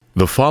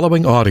The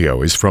following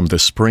audio is from the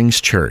Springs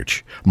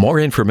Church. More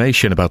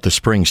information about the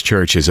Springs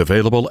Church is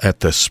available at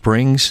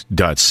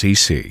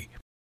thesprings.cc.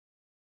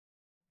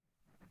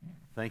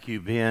 Thank you,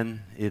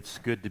 Ben. It's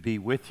good to be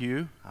with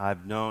you.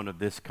 I've known of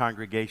this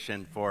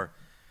congregation for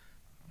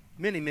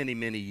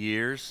many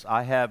years.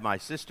 I have my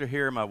sister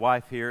here, my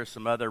wife here,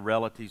 some other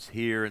relatives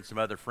here, and some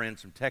other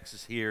friends from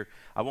Texas here.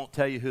 I won't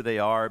tell you who they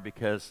are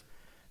because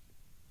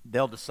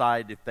they'll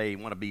decide if they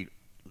want to be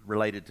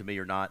related to me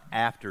or not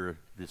after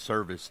the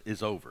service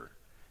is over.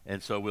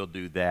 And so we'll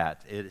do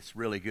that. It's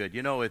really good.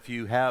 You know, if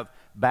you have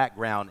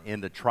background in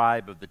the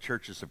tribe of the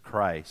Churches of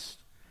Christ,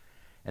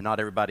 and not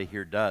everybody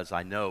here does,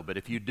 I know, but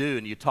if you do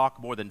and you talk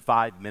more than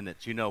 5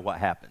 minutes, you know what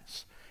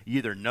happens. You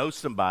either know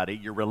somebody,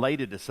 you're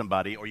related to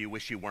somebody, or you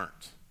wish you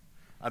weren't.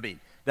 I mean,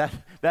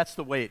 that's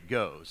the way it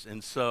goes.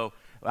 And so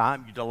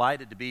I'm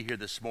delighted to be here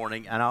this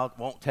morning, and it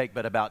won't take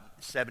but about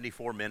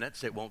 74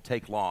 minutes. It won't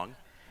take long.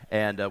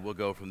 And we'll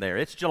go from there.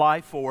 It's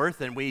July 4th,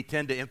 and we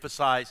tend to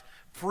emphasize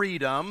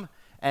freedom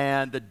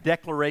and the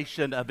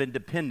Declaration of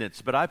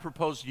Independence. But I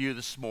propose to you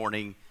this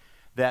morning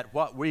that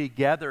what we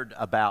gathered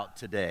about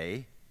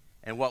today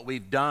and what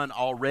we've done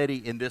already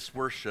in this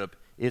worship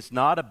is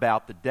not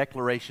about the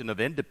Declaration of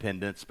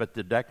Independence, but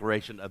the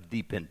Declaration of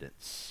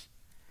Dependence.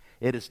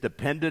 It is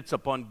dependence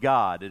upon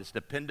God. It is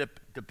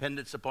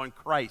dependence upon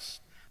Christ,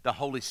 the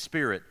Holy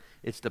Spirit.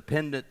 It's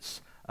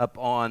dependence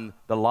upon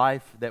the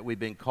life that we've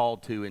been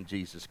called to in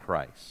Jesus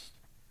Christ.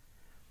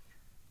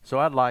 So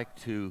I'd like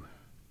to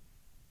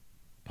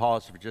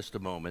pause for just a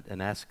moment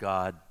and ask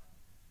God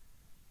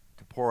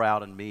to pour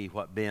out in me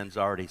what Ben's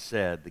already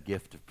said, the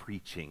gift of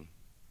preaching.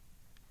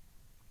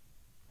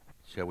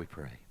 Shall we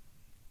pray?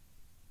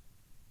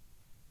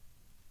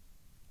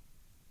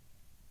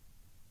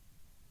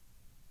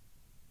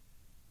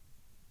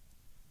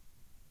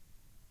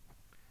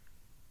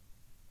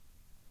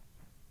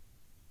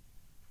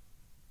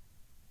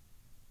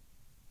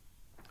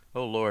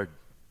 Oh Lord,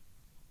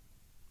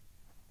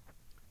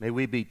 may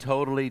we be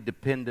totally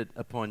dependent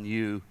upon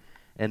you,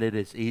 and it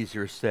is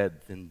easier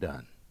said than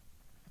done.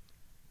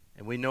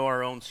 And we know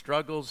our own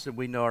struggles, and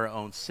we know our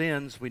own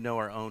sins, we know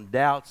our own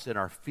doubts and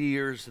our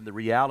fears and the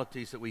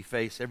realities that we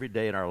face every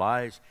day in our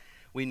lives.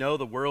 We know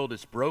the world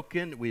is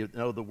broken, we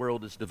know the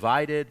world is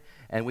divided,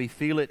 and we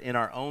feel it in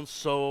our own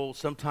soul,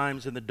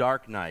 sometimes in the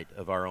dark night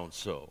of our own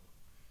soul.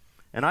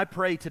 And I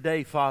pray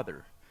today,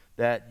 Father,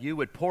 that you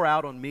would pour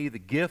out on me the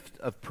gift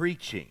of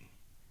preaching,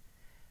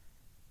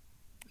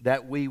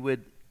 that we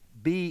would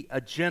be a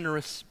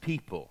generous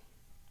people,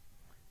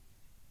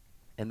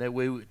 and that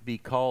we would be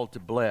called to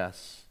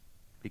bless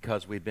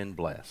because we've been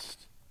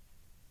blessed.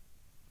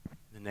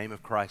 In the name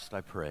of Christ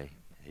I pray,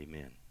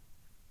 amen.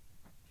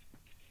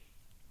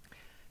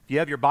 If you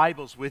have your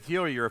Bibles with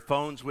you, or your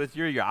phones with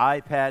you, or your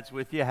iPads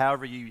with you,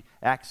 however you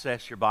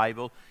access your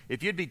Bible,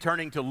 if you'd be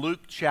turning to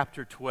Luke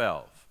chapter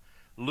 12.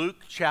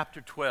 Luke chapter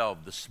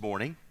 12 this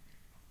morning.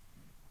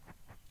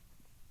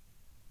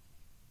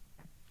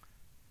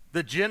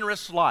 The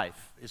generous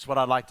life is what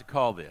I'd like to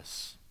call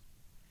this.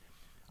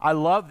 I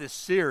love this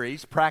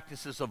series,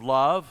 Practices of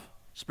Love,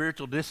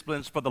 Spiritual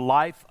Disciplines for the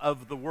Life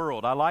of the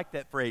World. I like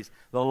that phrase,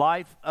 the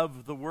life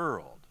of the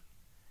world.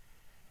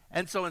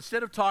 And so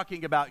instead of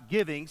talking about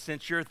giving,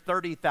 since you're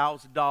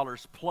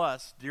 $30,000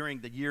 plus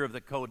during the year of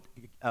the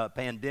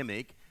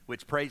pandemic,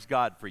 which praise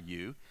God for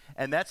you,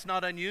 and that's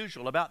not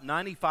unusual. About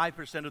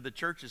 95% of the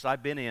churches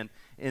I've been in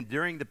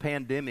during the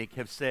pandemic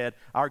have said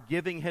our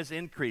giving has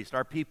increased.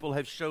 Our people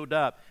have showed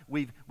up.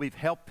 We've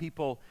helped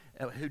people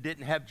who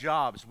didn't have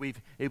jobs.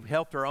 We've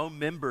helped our own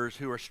members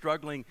who are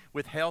struggling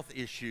with health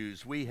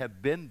issues. We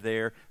have been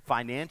there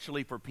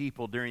financially for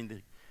people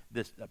during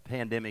this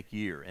pandemic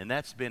year, and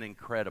that's been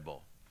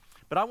incredible.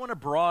 But I want to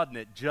broaden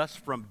it just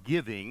from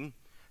giving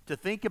to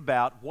think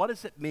about what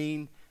does it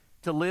mean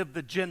to live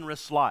the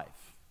generous life.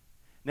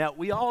 Now,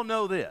 we all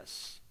know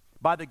this.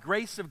 By the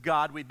grace of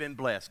God, we've been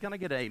blessed. Can I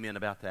get an amen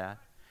about that?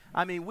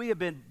 I mean, we have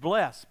been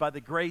blessed by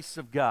the grace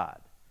of God.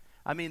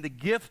 I mean, the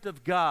gift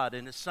of God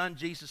and His Son,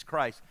 Jesus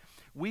Christ.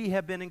 We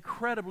have been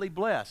incredibly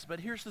blessed. But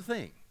here's the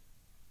thing.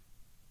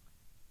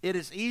 It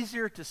is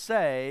easier to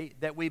say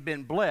that we've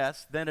been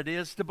blessed than it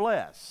is to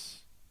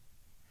bless.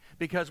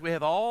 Because we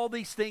have all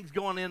these things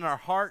going in our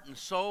heart and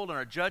soul and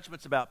our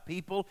judgments about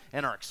people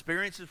and our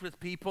experiences with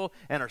people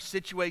and our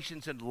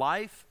situations in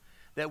life,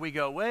 that we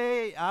go,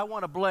 wait, I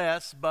want to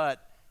bless,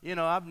 but, you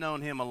know, I've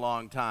known him a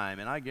long time,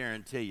 and I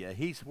guarantee you,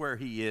 he's where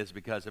he is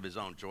because of his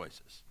own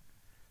choices.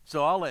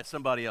 So I'll let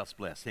somebody else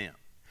bless him.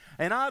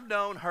 And I've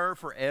known her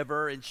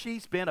forever, and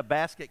she's been a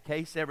basket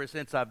case ever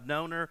since I've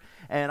known her,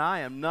 and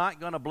I am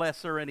not going to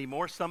bless her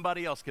anymore.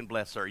 Somebody else can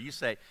bless her. You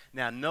say,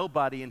 now,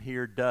 nobody in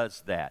here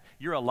does that.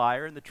 You're a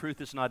liar, and the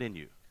truth is not in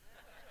you.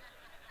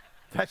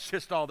 That's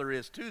just all there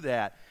is to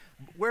that.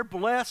 We're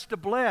blessed to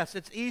bless.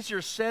 It's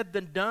easier said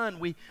than done.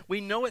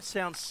 We know it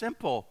sounds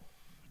simple.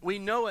 We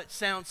know it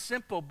sounds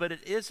simple, but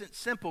it isn't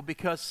simple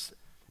because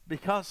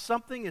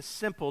something is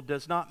simple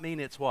does not mean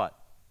it's what?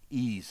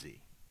 Easy.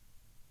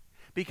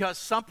 Because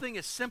something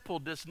is simple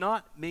does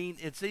not mean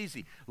it's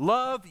easy.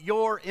 Love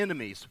your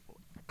enemies.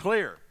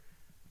 Clear.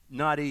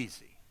 Not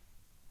easy.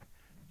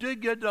 Do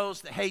good to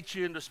those that hate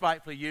you and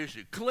despitefully use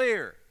you.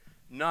 Clear.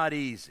 Not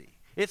easy.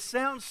 It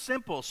sounds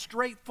simple,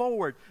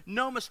 straightforward,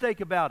 no mistake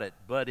about it,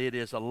 but it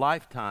is a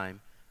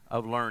lifetime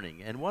of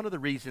learning. And one of the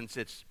reasons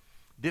it's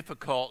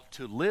difficult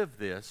to live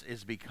this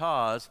is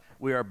because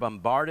we are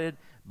bombarded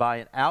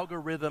by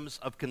algorithms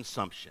of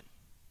consumption.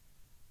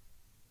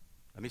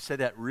 Let me say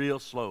that real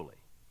slowly.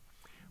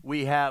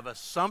 We have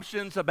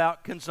assumptions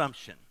about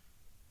consumption.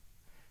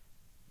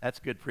 That's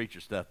good preacher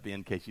stuff, Ben,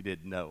 in case you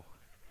didn't know.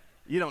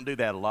 You don't do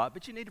that a lot,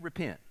 but you need to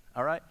repent,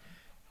 all right?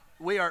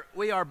 We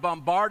are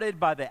bombarded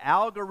by the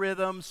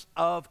algorithms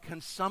of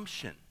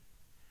consumption.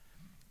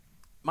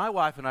 My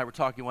wife and I were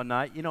talking one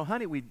night,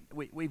 honey,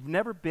 we've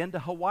never been to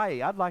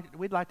Hawaii.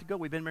 We'd like to go.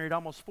 We've been married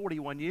almost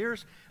 41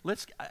 years.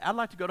 I'd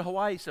like to go to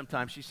Hawaii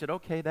sometime. She said,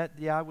 okay,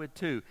 I would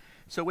too.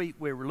 So we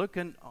were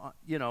looking,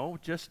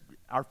 just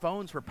our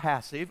phones were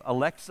passive.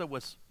 Alexa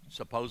was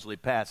supposedly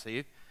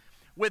passive.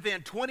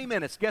 Within 20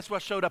 minutes, guess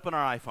what showed up on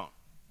our iPhone?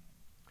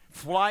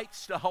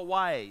 Flights to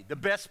Hawaii, the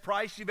best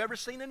price you've ever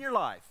seen in your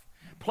life.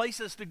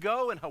 Places to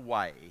go in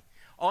Hawaii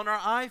on our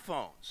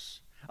iPhones.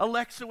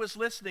 Alexa was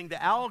listening. The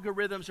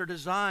algorithms are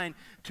designed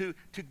to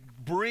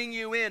bring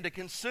you in, to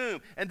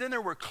consume. And then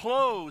there were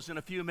clothes in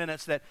a few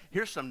minutes that,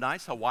 here's some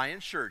nice Hawaiian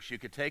shirts you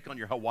could take on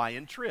your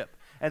Hawaiian trip.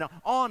 And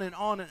on and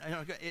on.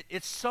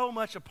 It's so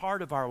much a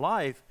part of our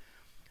life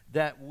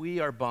that we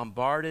are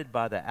bombarded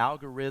by the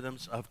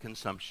algorithms of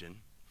consumption.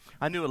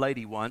 I knew a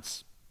lady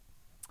once,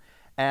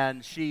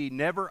 and she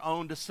never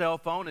owned a cell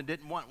phone and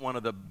didn't want one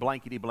of the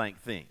blankety-blank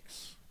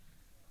things.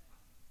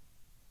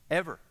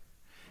 Ever.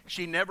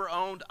 She never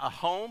owned a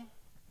home.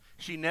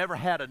 She never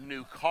had a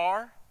new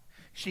car.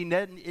 She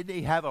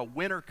didn't have a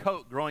winter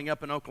coat growing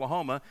up in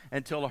Oklahoma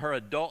until her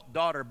adult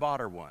daughter bought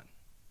her one.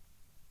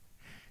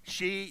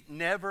 She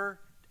never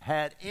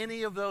had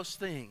any of those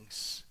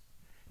things.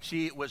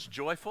 She was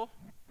joyful.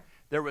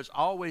 There was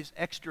always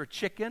extra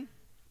chicken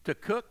to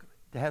cook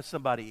to have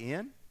somebody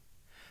in.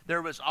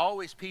 There was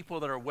always people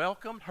that are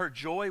welcomed. Her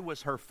joy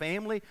was her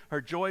family. Her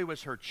joy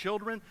was her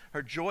children.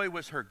 Her joy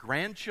was her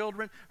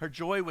grandchildren. Her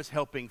joy was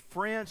helping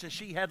friends, and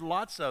she had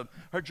lots of.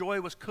 Her joy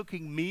was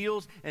cooking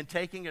meals and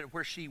taking it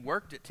where she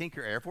worked at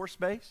Tinker Air Force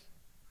Base.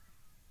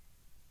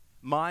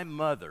 My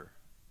mother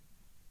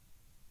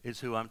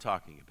is who I'm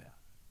talking about.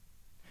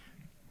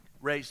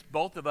 Raised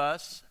both of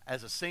us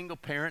as a single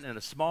parent in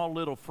a small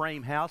little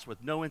frame house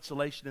with no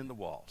insulation in the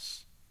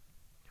walls.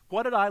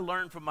 What did I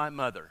learn from my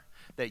mother?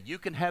 That you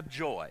can have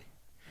joy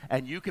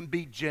and you can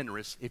be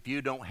generous if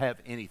you don't have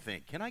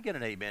anything. Can I get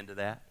an amen to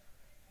that?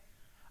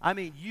 I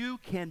mean, you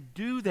can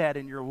do that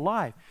in your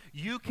life.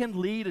 You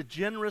can lead a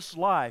generous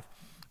life.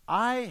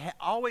 I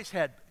always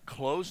had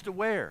clothes to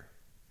wear.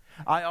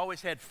 I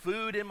always had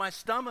food in my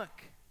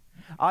stomach.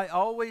 I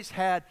always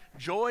had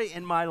joy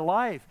in my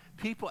life.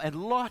 People and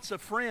lots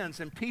of friends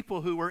and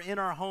people who were in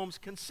our homes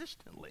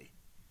consistently.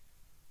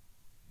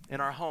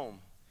 In our home.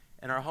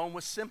 And our home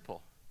was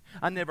simple.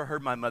 I never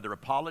heard my mother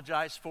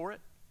apologize for it.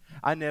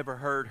 I never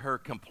heard her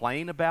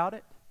complain about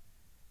it.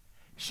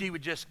 She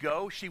would just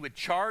go. She would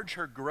charge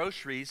her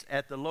groceries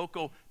at the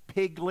local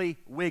Piggly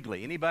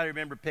Wiggly. Anybody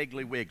remember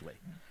Piggly Wiggly?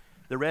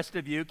 The rest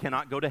of you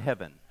cannot go to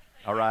heaven,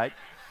 all right?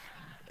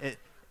 Do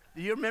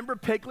you remember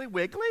Piggly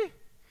Wiggly?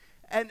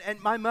 And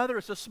my mother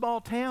is a small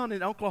town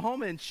in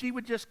Oklahoma, and she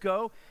would just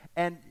go,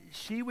 and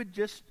she would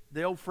just,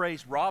 the old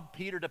phrase, rob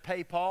Peter to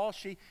pay Paul.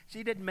 She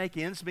didn't make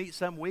ends meet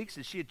some weeks,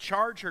 and she'd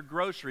charge her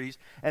groceries,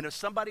 and if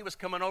somebody was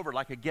coming over,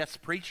 like a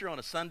guest preacher on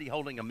a Sunday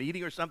holding a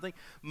meeting or something,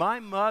 my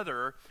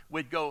mother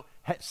would go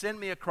send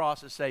me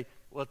across and say,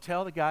 well,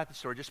 tell the guy at the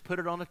store, just put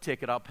it on a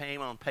ticket, I'll pay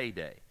him on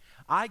payday.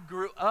 I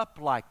grew up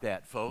like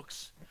that,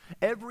 folks.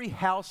 Every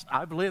house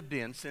I've lived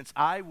in since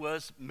I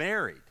was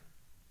married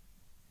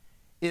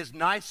is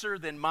nicer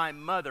than my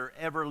mother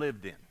ever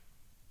lived in.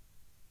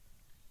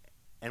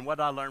 And what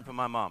I learned from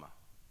my mama?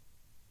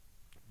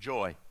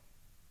 Joy.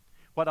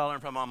 What I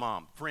learned from my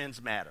mom? Friends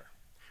matter.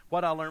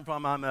 What I learned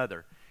from my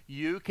mother?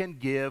 You can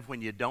give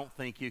when you don't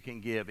think you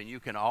can give, and you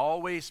can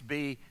always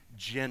be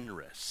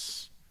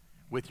generous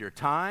with your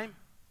time,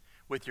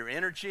 with your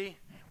energy,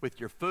 with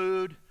your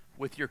food,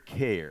 with your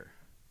care.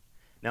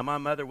 Now, my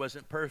mother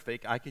wasn't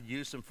perfect. I could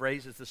use some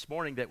phrases this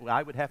morning that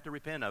I would have to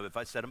repent of if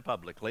I said them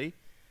publicly.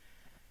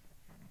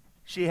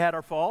 She had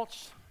her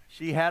faults.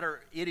 She had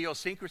her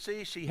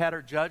idiosyncrasies. She had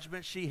her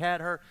judgments. She had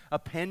her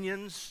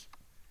opinions.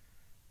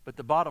 But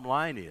the bottom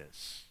line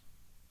is,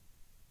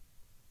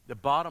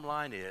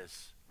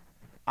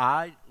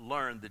 I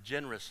learned the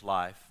generous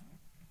life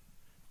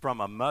from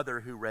a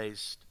mother who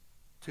raised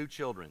 2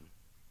 children,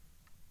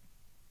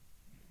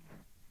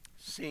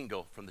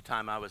 single from the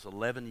time I was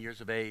 11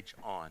 years of age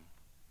on.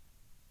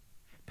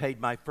 Paid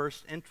my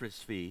first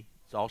interest fee,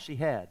 it's all she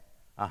had,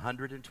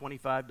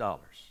 $125.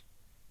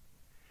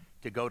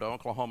 To go to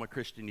Oklahoma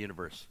Christian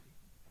University.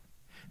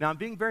 Now, I'm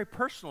being very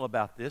personal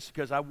about this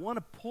because I want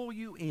to pull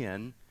you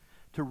in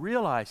to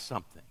realize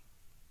something.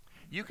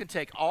 You can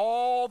take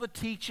all the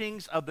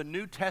teachings of the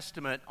New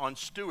Testament on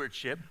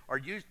stewardship, or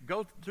you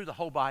go through the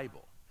whole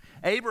Bible.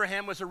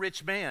 Abraham was a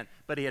rich man,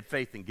 but he had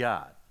faith in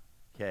God.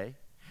 okay?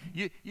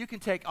 You can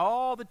take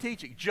all the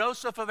teaching.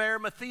 Joseph of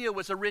Arimathea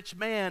was a rich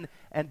man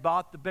and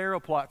bought the burial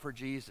plot for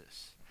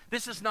Jesus.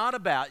 This is not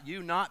about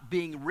you not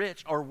being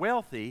rich or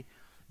wealthy.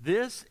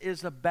 This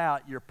is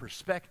about your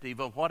perspective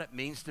on what it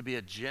means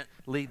to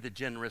lead the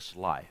generous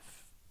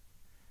life.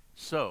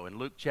 So, in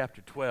Luke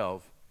chapter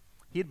 12,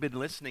 he had been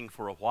listening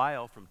for a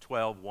while from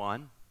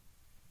 12:1.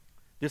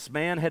 This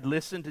man had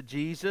listened to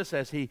Jesus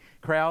as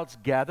crowds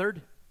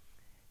gathered.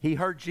 He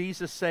heard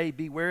Jesus say,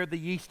 "Beware the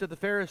yeast of the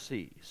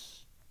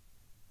Pharisees."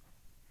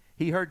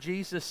 He heard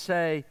Jesus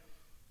say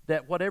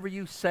that whatever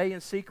you say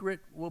in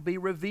secret will be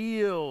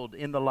revealed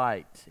in the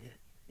light.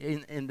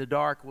 In the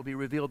dark will be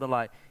revealed in the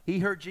light. He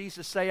heard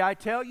Jesus say, "I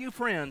tell you,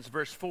 friends,"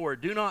 verse 4,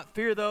 "do not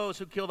fear those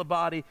who kill the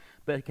body,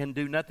 but can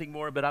do nothing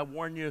more. But I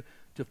warn you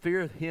to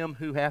fear him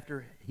who,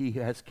 after he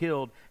has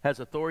killed, has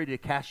authority to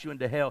cast you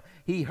into hell."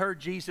 He heard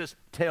Jesus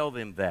tell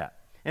them that.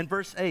 And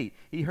verse 8,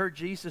 he heard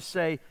Jesus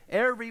say,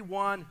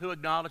 "Everyone who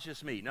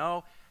acknowledges me."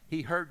 No,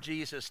 he heard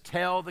Jesus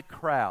tell the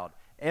crowd,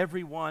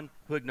 "Everyone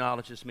who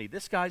acknowledges me."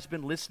 This guy's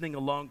been listening a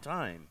long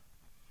time.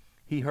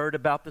 He heard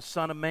about the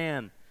Son of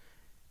Man.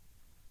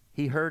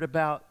 He heard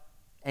about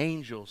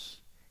angels.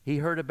 He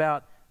heard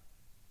about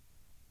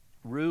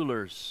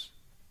rulers.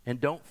 And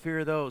don't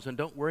fear those. And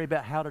don't worry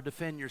about how to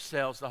defend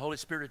yourselves. The Holy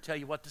Spirit will tell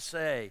you what to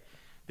say.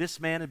 This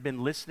man had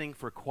been listening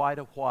for quite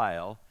a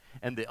while.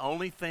 And the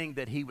only thing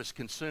that he was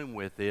consumed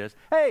with is,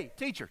 "Hey,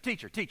 teacher,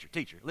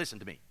 listen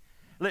to me.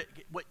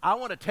 I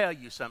want to tell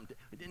you something."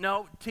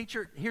 "No,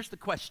 teacher, here's the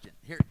question.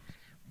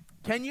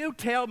 Can you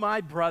tell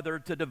my brother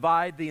to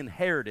divide the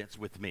inheritance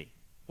with me?"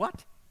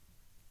 What?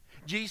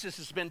 Jesus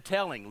has been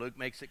telling, Luke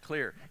makes it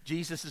clear.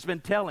 Jesus has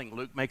been telling,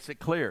 Luke makes it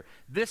clear.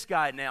 This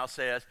guy now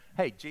says,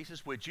 "Hey,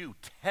 Jesus, would you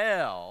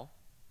tell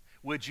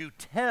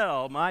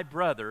my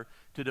brother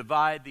to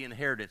divide the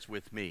inheritance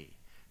with me?"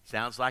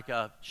 Sounds like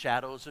a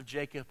Shadows of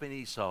Jacob and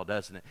Esau,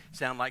 doesn't it?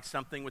 Sound like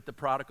something with the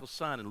prodigal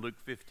son in Luke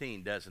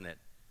 15, doesn't it?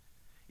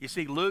 You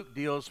see, Luke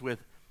deals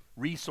with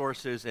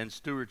resources and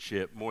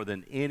stewardship more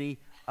than any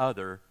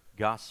other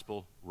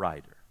gospel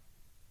writer.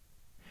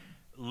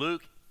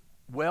 Luke,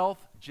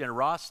 wealth,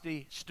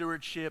 generosity,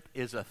 stewardship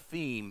is a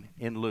theme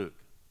in Luke.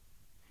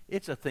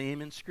 It's a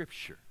theme in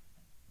Scripture.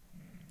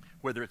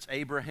 Whether it's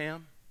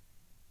Abraham,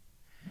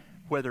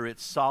 whether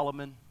it's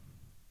Solomon,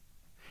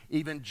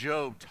 even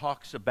Job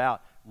talks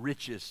about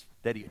riches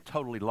that he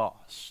totally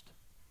lost.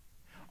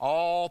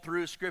 All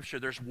through Scripture,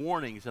 there's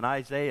warnings in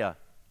Isaiah.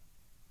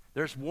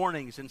 There's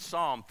warnings in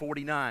Psalm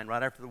 49,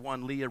 right after the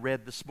one Leah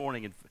read this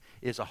morning. It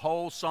is a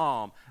whole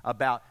psalm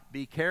about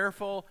be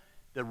careful,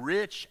 the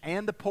rich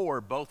and the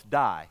poor both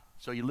die.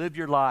 So you live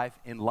your life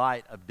in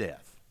light of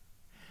death.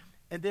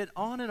 And then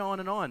on and on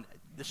and on.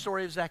 The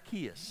story of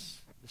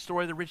Zacchaeus, the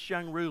story of the rich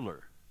young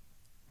ruler.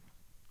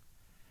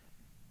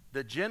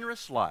 The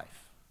generous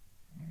life,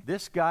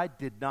 this guy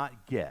did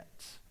not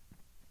get.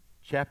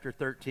 Chapter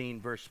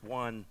 13, verse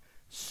 1,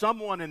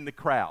 someone in the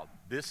crowd,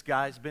 this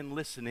guy's been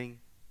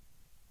listening.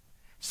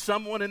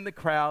 Someone in the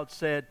crowd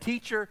said,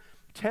 "Teacher,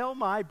 tell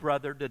my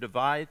brother to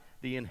divide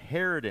the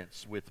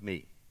inheritance with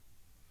me."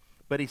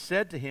 But he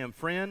said to him,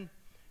 "Friend,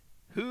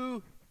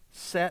 who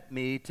set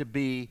me to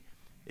be,"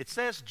 it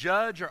says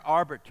judge or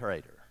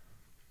arbitrator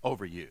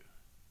over you.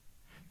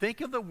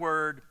 Think of the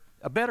word,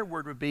 a better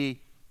word would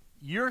be,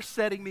 you're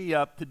setting me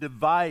up to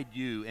divide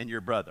you and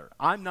your brother.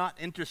 I'm not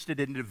interested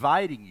in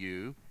dividing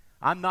you.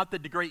 I'm not the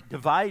great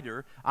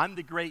divider. I'm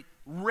the great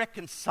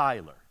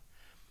reconciler.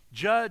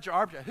 Judge or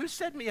arbitrator. Who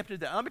set me up to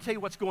that? Let me tell you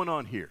what's going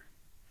on here.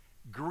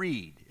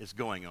 Greed is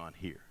going on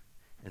here.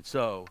 And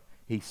so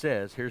he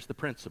says, here's the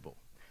principle.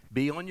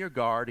 Be on your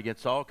guard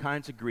against all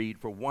kinds of greed,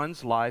 for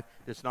one's life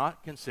does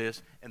not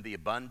consist in the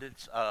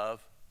abundance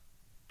of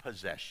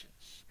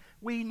possessions.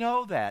 We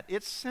know that.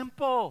 It's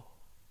simple,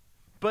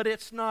 but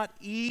it's not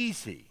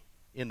easy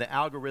in the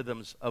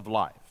algorithms of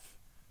life.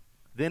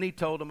 Then he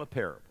told him a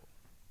parable.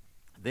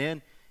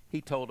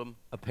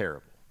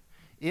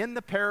 In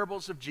the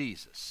parables of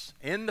Jesus,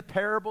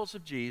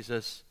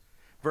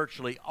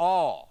 virtually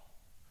all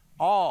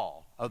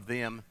of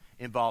them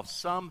involve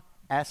some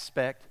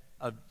aspect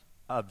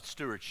of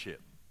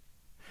stewardship.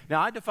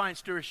 Now, I define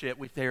stewardship.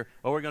 We hear,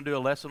 we're going to do a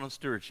lesson on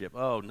stewardship.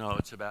 Oh, no,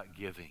 it's about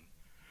giving.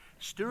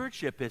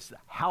 Stewardship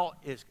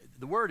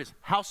the word is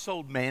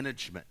household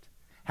management,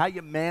 how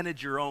you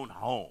manage your own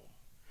home.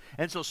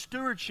 And so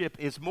stewardship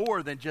is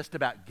more than just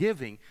about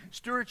giving.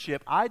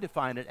 Stewardship, I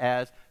define it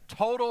as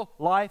total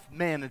life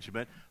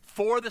management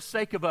for the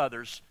sake of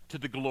others to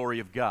the glory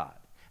of God.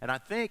 And I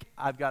think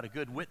I've got a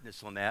good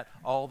witness on that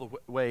all the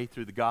way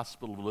through the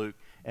Gospel of Luke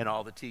and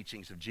all the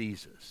teachings of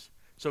Jesus.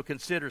 So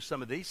consider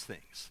some of these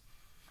things.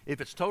 If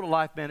it's total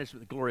life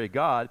management, the glory of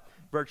God,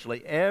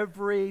 virtually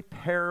every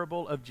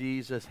parable of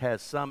Jesus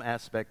has some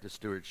aspect of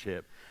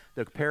stewardship.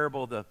 The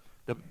parable, the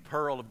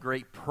pearl of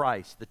great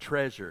price, the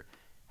treasure,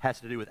 has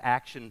to do with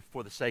action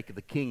for the sake of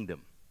the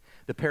kingdom.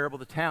 The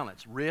parable of the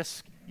talents,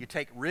 risk. You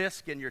take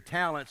risk in your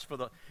talents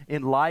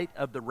in light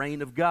of the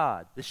reign of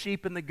God. The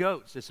sheep and the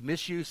goats, this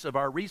misuse of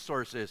our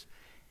resources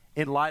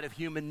in light of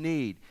human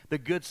need. The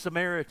Good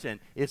Samaritan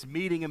is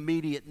meeting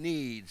immediate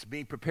needs,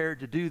 being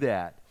prepared to do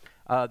that.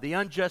 The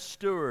unjust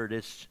steward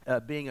is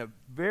being a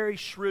very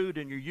shrewd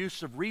in your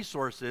use of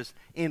resources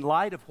in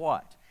light of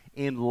what?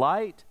 In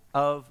light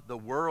of the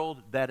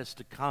world that is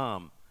to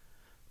come.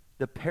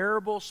 The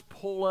parables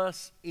pull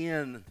us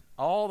in.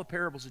 All the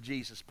parables of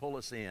Jesus pull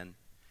us in.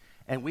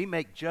 And we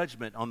make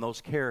judgment on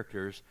those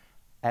characters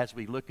as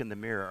we look in the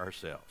mirror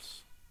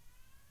ourselves.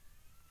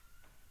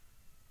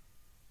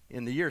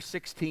 In the year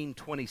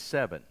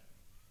 1627,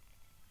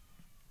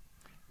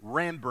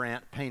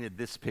 Rembrandt painted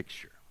this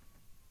picture.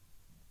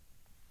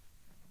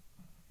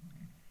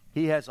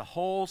 He has a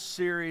whole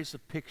series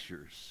of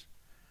pictures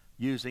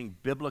using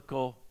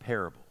biblical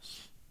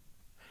parables.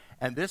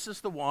 And this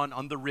is the one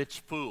on the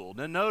rich fool.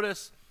 Now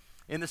notice,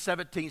 in the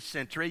 17th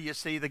century, you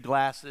see the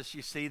glasses,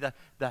 you see the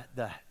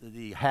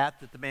hat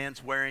that the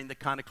man's wearing, the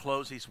kind of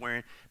clothes he's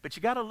wearing. But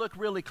you got to look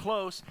really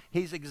close.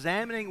 He's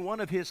examining one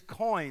of his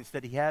coins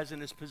that he has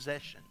in his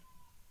possession.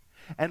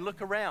 And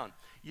look around.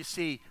 You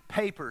see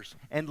papers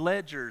and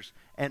ledgers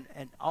and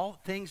all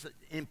things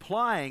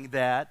implying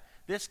that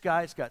this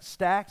guy's got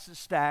stacks and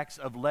stacks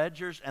of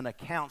ledgers and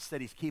accounts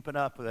that he's keeping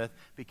up with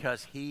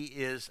because he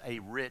is a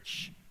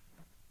rich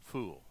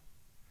fool.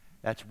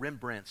 That's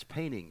Rembrandt's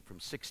painting from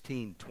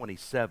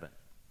 1627.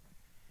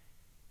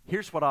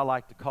 Here's what I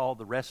like to call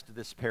the rest of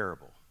this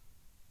parable.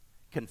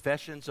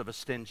 Confessions of a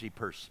stingy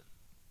person.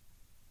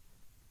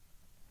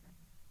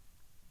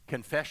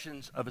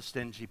 Confessions of a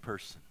stingy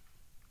person.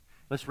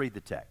 Let's read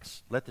the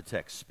text. Let the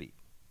text speak.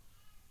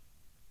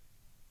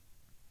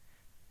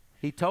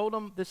 He told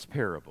them this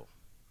parable.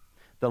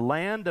 The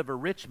land of a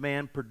rich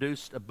man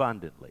produced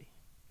abundantly.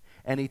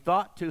 And he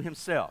thought to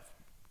himself,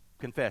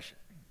 confession.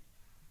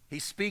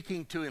 He's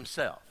speaking to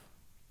himself.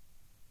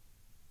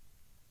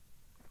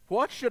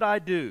 What should I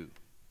do?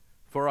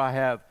 For I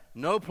have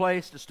no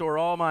place to store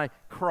all my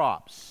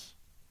crops.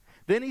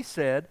 Then he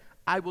said,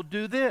 I will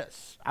do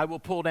this. I will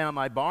pull down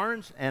my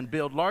barns and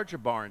build larger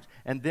barns,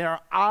 and there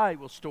I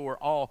will store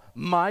all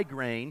my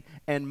grain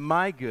and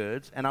my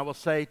goods, and I will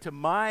say to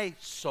my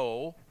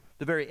soul,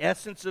 the very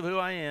essence of who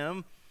I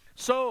am,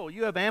 soul,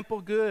 you have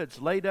ample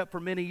goods laid up for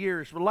many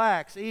years.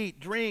 Relax, eat,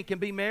 drink, and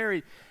be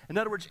merry. In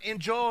other words,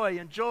 enjoy,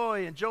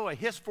 enjoy, enjoy.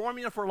 His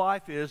formula for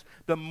life is,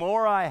 the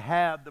more I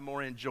have, the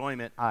more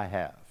enjoyment I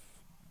have.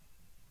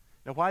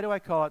 Now, why do I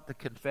call it the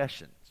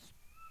confessions?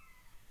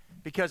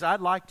 Because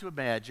I'd like to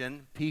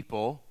imagine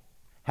people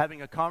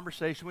having a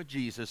conversation with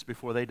Jesus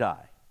before they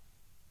die.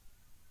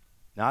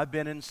 Now, I've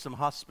been in some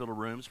hospital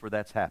rooms where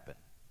that's happened.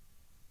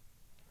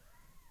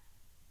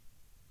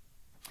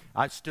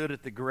 I've stood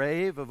at the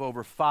grave of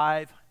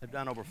I've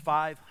done over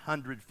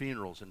 500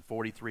 funerals in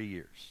 43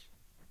 years.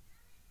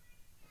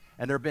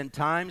 And there have been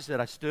times that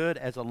I stood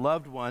as a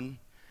loved one,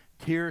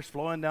 tears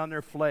flowing down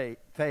their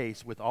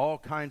face with all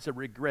kinds of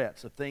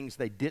regrets of things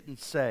they didn't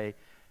say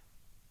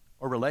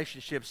or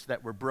relationships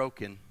that were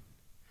broken,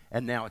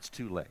 and now it's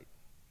too late.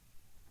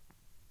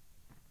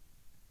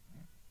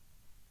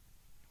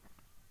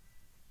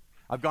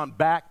 I've gone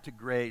back to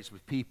graves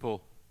with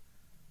people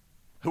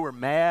who were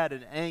mad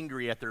and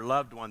angry at their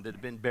loved one that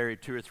had been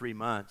buried 2 or 3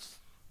 months.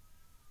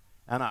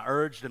 And I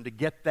urged them to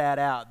get that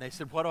out. They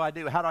said, what do I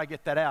do? How do I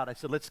get that out? I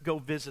said, let's go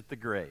visit the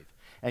grave.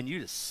 And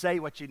you just say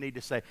what you need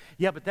to say.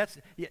 Yeah, but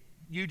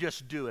you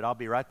just do it. I'll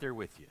be right there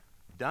with you.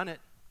 Done it.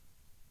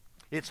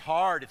 It's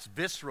hard. It's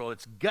visceral.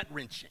 It's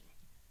gut-wrenching.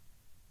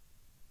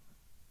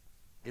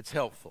 It's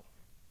helpful.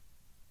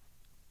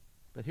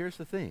 But here's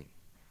the thing.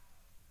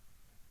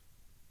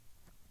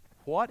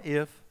 What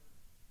if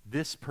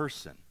this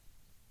person,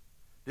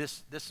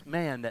 this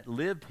man that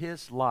lived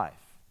his life,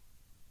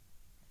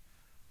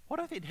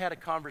 what if he'd had a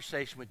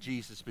conversation with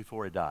Jesus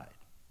before he died?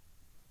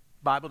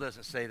 Bible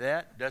doesn't say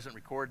that, doesn't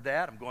record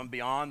that. I'm going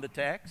beyond the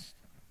text.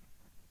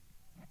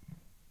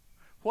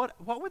 What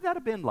would that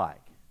have been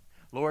like?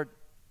 Lord,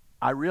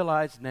 I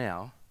realize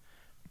now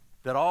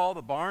that all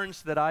the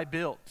barns that I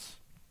built,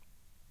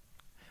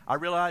 I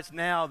realize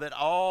now that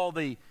all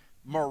the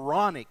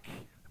moronic,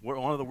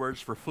 one of the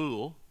words for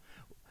fool,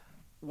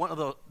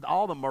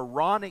 all the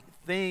moronic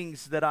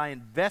things that I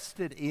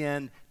invested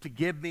in to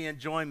give me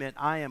enjoyment,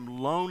 I am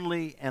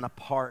lonely and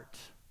apart.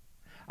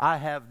 I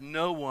have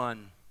no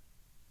one.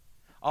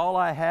 All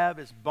I have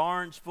is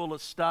barns full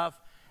of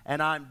stuff,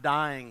 and I'm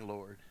dying,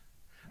 Lord.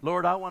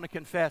 Lord, I want to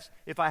confess,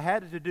 if I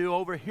had it to do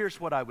over, here's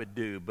what I would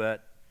do,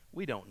 but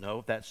we don't know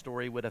if that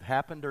story would have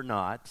happened or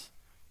not.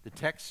 The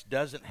text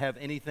doesn't have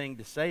anything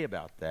to say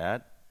about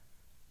that.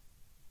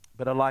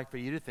 But I'd like for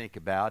you to think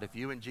about if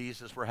you and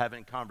Jesus were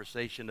having a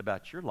conversation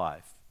about your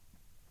life,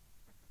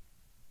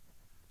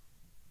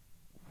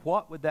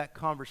 what would that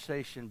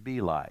conversation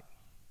be like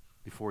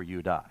before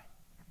you die?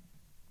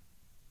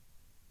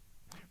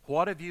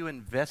 What have you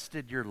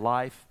invested your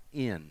life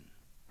in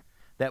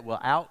that will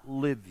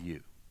outlive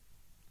you?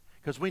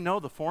 Because we know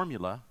the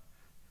formula.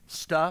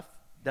 Stuff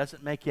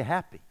doesn't make you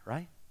happy,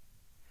 right?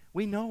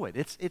 We know it.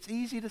 It's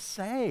easy to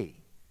say.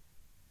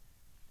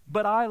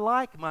 But I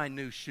like my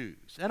new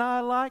shoes, and I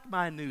like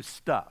my new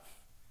stuff.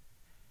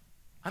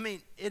 I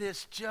mean, it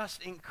is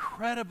just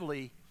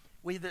incredibly,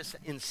 we have this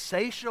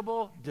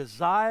insatiable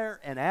desire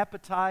and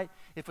appetite.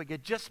 If we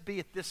could just be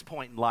at this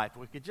point in life,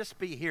 if we could just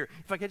be here,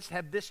 if I could just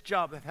have this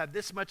job, if I have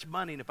this much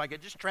money, and if I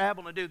could just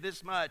travel and do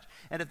this much,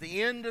 and at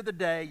the end of the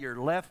day, you're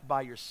left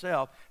by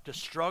yourself to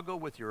struggle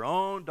with your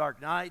own dark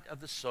night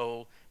of the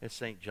soul, as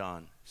St.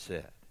 John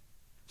said.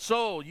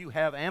 Soul, you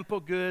have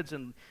ample goods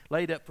and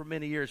laid up for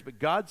many years, but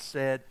God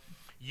said,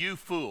 you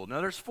fool.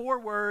 Now, there's 4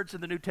 words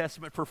in the New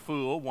Testament for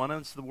fool. One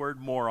is the word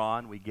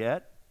moron, we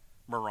get,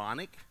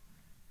 moronic.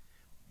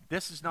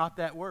 This is not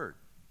that word.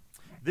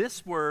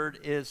 This word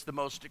is the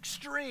most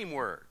extreme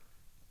word.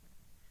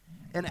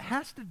 And it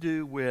has to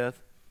do with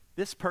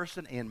this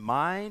person in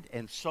mind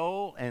and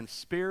soul and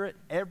spirit.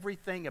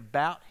 Everything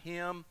about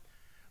him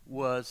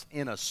was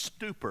in a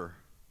stupor.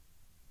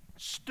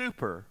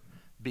 Stupor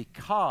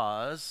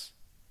because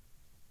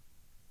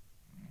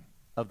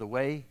of the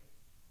way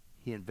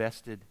he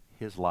invested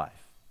his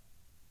life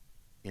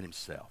in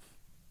himself.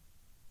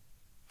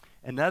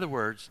 In other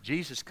words,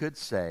 Jesus could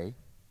say,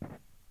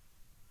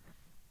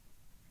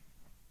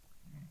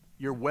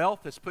 your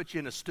wealth has put you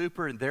in a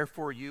stupor, and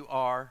therefore you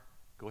are,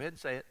 go ahead and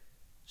say it,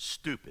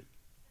 stupid.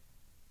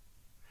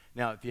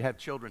 Now, if you have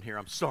children here,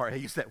 I'm sorry, I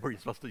use that word. You're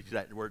supposed to use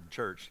that word in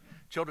church.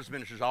 Children's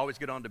ministers always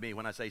get on to me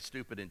when I say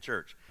stupid in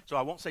church. So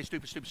I won't say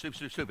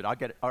stupid. I'll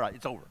get it. All right,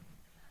 it's over.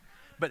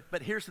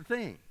 But here's the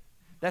thing.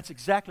 That's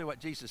exactly what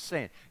Jesus is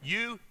saying.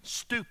 You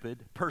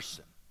stupid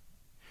person.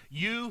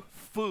 You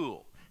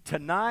fool.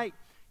 Tonight,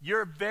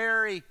 your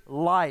very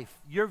life,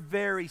 your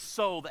very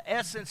soul, the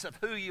essence of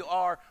who you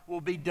are will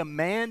be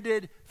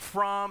demanded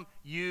from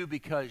you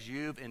because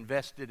you've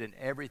invested in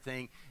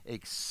everything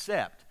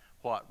except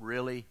what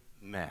really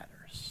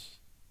matters.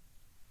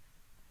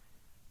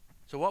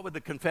 So what would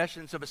the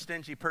confessions of a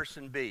stingy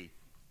person be?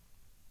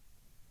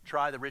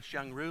 Try the rich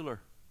young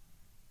ruler.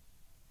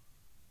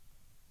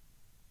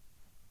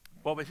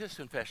 What would his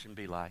confession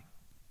be like?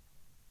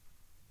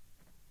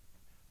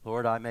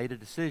 Lord, I made a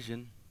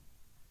decision.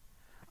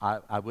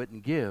 I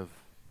wouldn't give.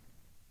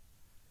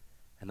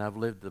 And I've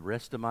lived the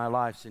rest of my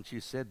life since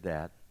you said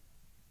that.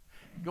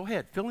 Go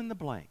ahead, fill in the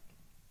blank.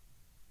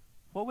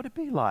 What would it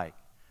be like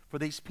for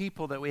these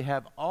people that we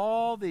have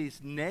all these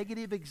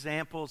negative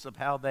examples of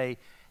how they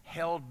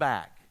held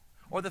back?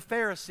 Or the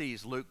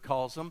Pharisees, Luke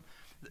calls them.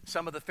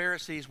 Some of the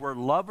Pharisees were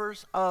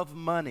lovers of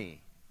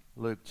money.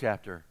 Luke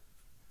chapter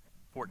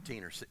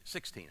 14 or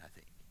 16, I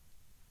think.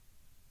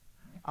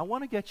 I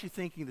want to get you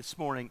thinking this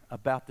morning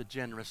about the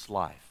generous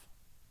life.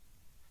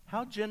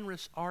 How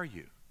generous are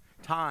you?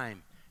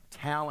 Time,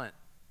 talent,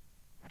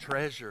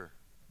 treasure,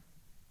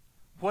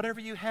 whatever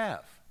you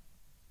have.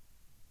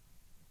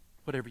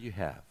 Whatever you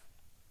have.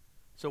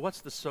 So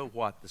what's the so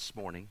what this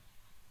morning?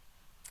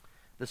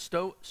 The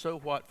so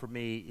what for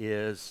me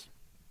is,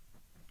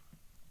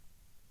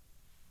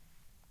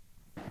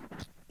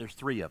 there's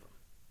 3 of them.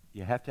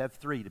 You have to have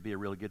 3 to be a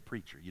really good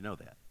preacher. You know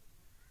that.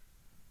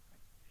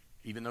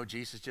 Even though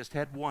Jesus just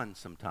had 1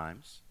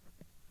 sometimes.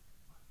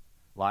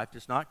 Life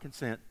does not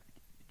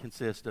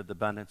consist of the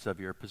abundance of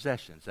your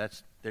possessions.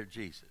 That's their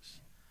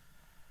Jesus.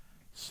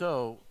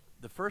 So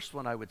the first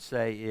one I would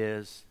say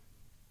is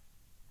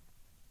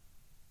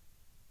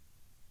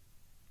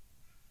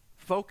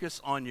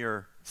focus on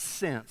your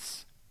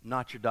cents,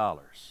 not your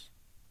dollars.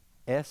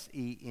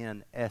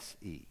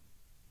 S-E-N-S-E.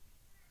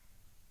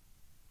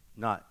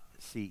 Not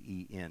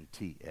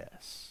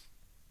C-E-N-T-S.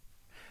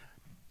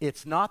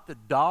 It's not the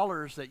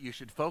dollars that you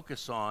should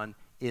focus on,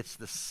 it's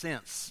the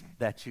sense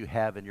that you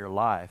have in your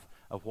life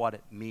of what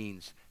it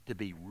means to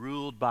be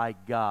ruled by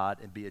God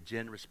and be a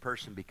generous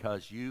person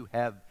because you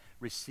have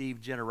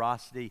received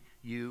generosity.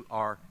 You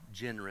are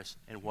generous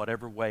in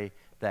whatever way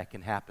that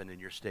can happen in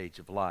your stage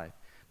of life.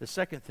 The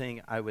second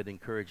thing I would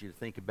encourage you to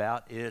think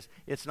about is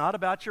it's not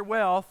about your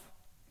wealth,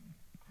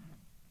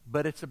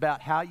 but it's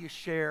about how you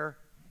share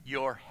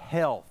your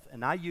health.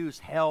 And I use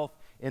health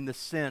in the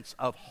sense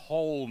of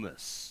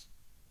wholeness.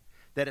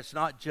 That it's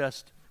not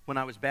just when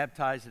I was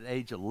baptized at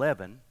age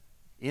 11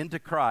 into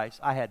Christ,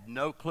 I had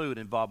no clue it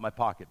involved my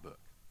pocketbook.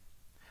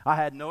 I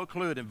had no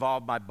clue it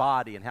involved my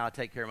body and how I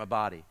take care of my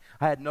body.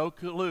 I had no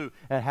clue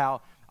at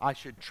how I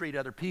should treat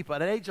other people.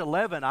 At age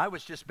 11, I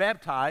was just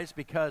baptized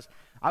because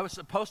I was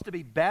supposed to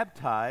be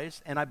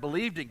baptized, and I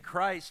believed in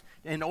Christ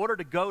in order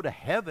to go to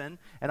heaven,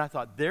 and I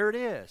thought, there it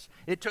is.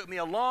 It took me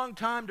a long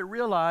time to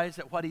realize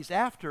that what he's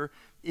after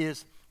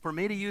is for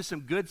me to use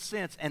some good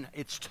sense, and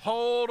it's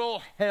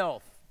total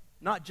health,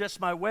 not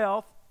just my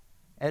wealth,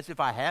 as if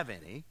I have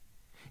any.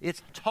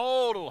 It's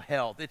total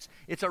health.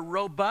 It's a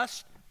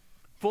robust,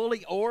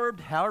 fully orbed,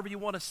 however you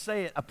want to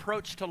say it,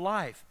 approach to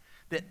life.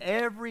 That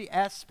every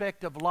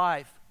aspect of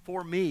life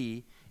for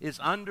me is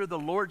under the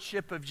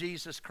lordship of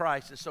Jesus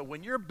Christ. And so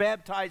when you're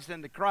baptized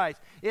into Christ,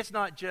 it's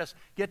not just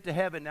get to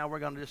heaven, now we're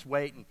going to just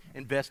wait and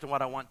invest in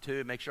what I want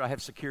to, make sure I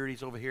have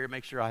securities over here,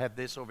 make sure I have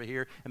this over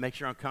here, and make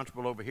sure I'm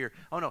comfortable over here.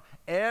 Oh no,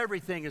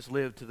 everything is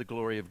lived to the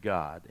glory of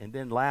God. And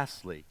then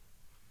lastly,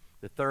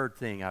 the third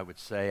thing I would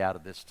say out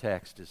of this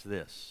text is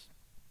this.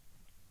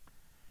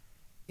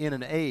 In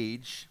an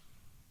age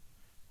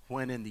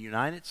when in the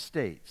United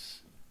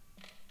States,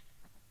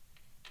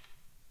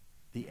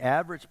 the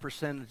average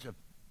percentage of,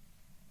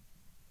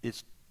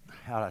 it's,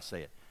 how do I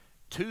say it,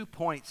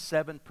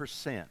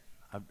 2.7%.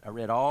 I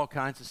read all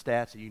kinds of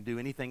stats. You can do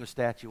anything with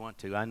stats you want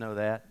to. I know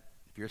that.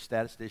 If you're a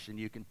statistician,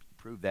 you can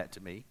prove that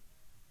to me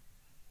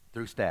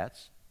through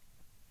stats.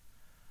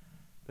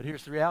 But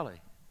here's the reality.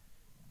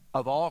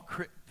 Of all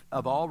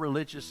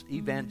religious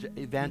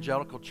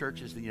evangelical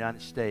churches in the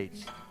United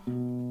States,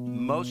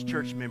 most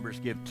church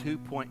members give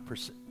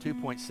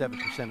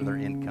 2.7% of their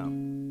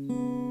income.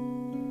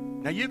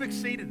 Now, you've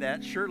exceeded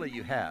that. Surely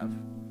you have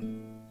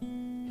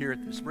here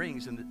at the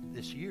Springs in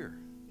this year.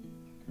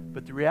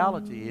 But the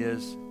reality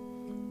is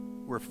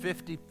we're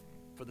 50,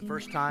 for the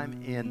first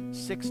time in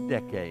 6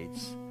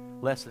 decades,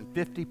 less than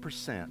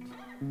 50%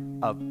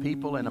 of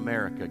people in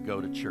America go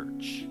to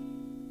church.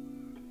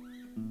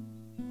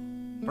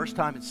 First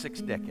time in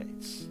 6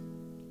 decades,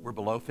 we're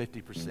below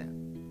 50%.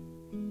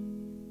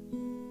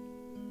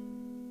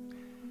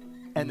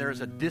 And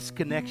there's a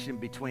disconnection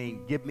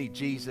between give me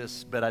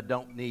Jesus, but I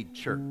don't need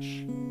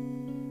church.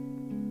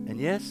 And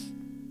yes,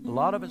 a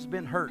lot of us have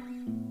been hurt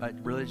by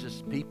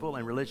religious people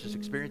and religious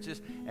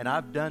experiences, and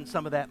I've done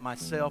some of that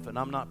myself, and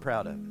I'm not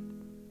proud of it.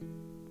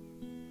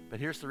 But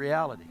here's the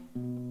reality.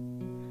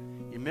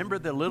 You remember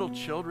the little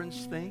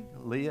children's thing?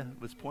 Leah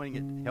was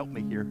pointing it. Help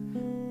me here.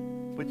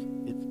 Which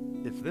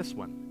it's this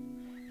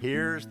one.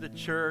 Here's the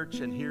church,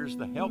 and here's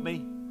the, help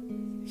me,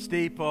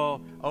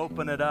 steeple.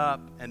 Open it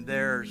up, and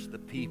there's the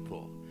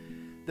people.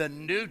 The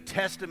New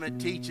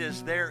Testament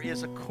teaches there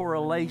is a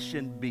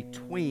correlation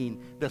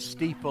between the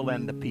steeple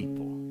and the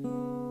people.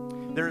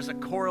 There's a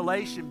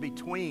correlation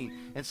between.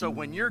 And so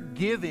when you're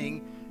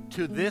giving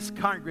to this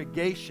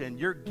congregation,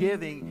 you're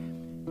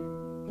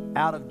giving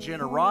out of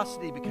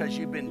generosity because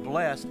you've been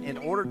blessed in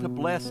order to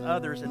bless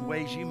others in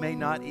ways you may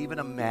not even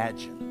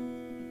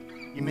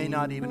imagine. You may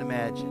not even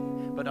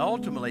imagine. But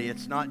ultimately,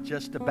 it's not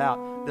just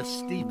about the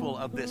steeple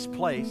of this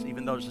place,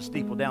 even though there's a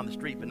steeple down the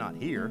street, but not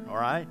here, all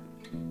right?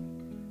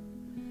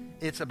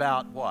 It's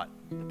about what?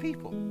 The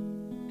people.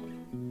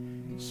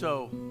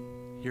 So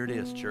here it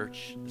is,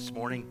 church, this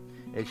morning.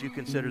 As you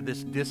consider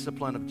this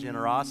discipline of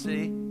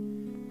generosity,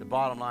 the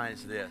bottom line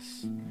is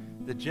this.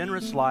 The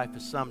generous life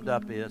is summed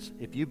up is,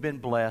 if you've been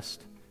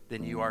blessed,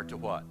 then you are to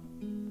what?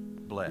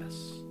 Bless.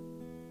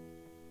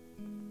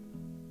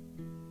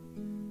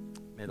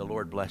 May the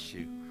Lord bless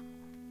you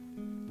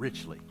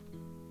richly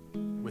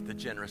with the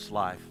generous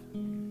life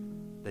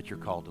that you're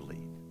called to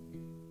lead.